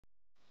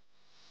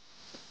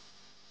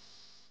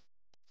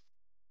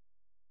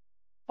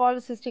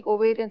polycystic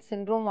ovarian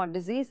syndrome or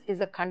disease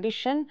is a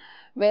condition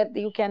where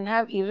you can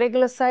have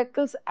irregular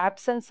cycles,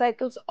 absent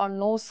cycles or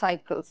no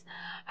cycles,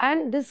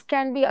 and this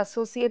can be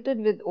associated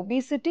with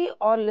obesity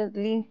or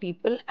lean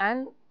people,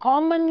 and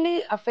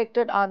commonly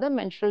affected are the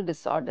menstrual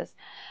disorders,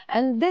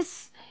 and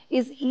this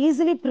is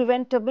easily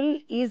preventable,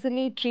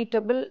 easily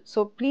treatable.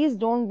 So please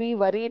don't be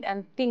worried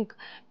and think,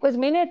 because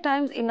many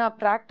times in our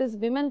practice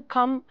women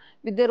come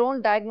with their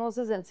own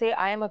diagnosis and say,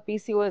 I am a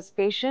PCOS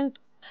patient,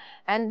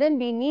 and then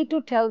we need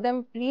to tell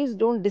them, please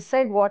don't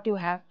decide what you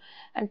have,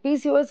 and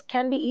PCOS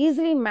can be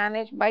easily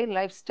managed by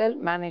lifestyle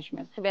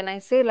management. When I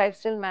say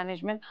lifestyle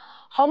management,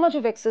 how much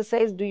of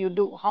exercise do you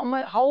do,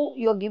 how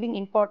you are giving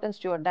importance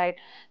to your diet,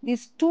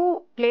 these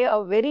two play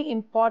a very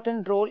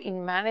important role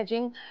in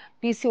managing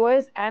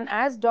PCOS. And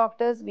as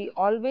doctors, we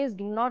always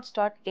do not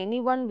start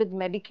anyone with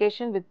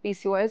medication with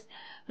PCOS,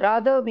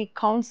 rather we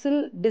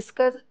counsel,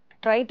 discuss,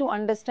 try to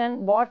understand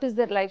what is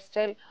their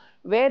lifestyle,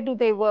 where do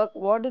they work,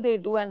 what do they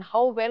do, and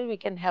how well we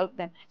can help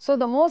them. So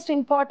the most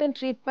important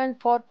treatment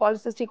for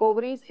polycystic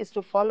ovaries is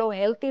to follow a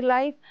healthy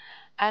life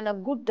and a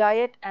good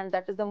diet, and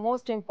that is the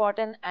most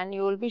important, and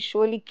you will be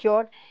surely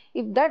cured.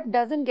 If that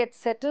doesn't get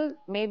settled,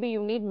 maybe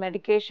you need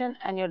medication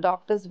and your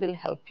doctors will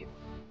help you.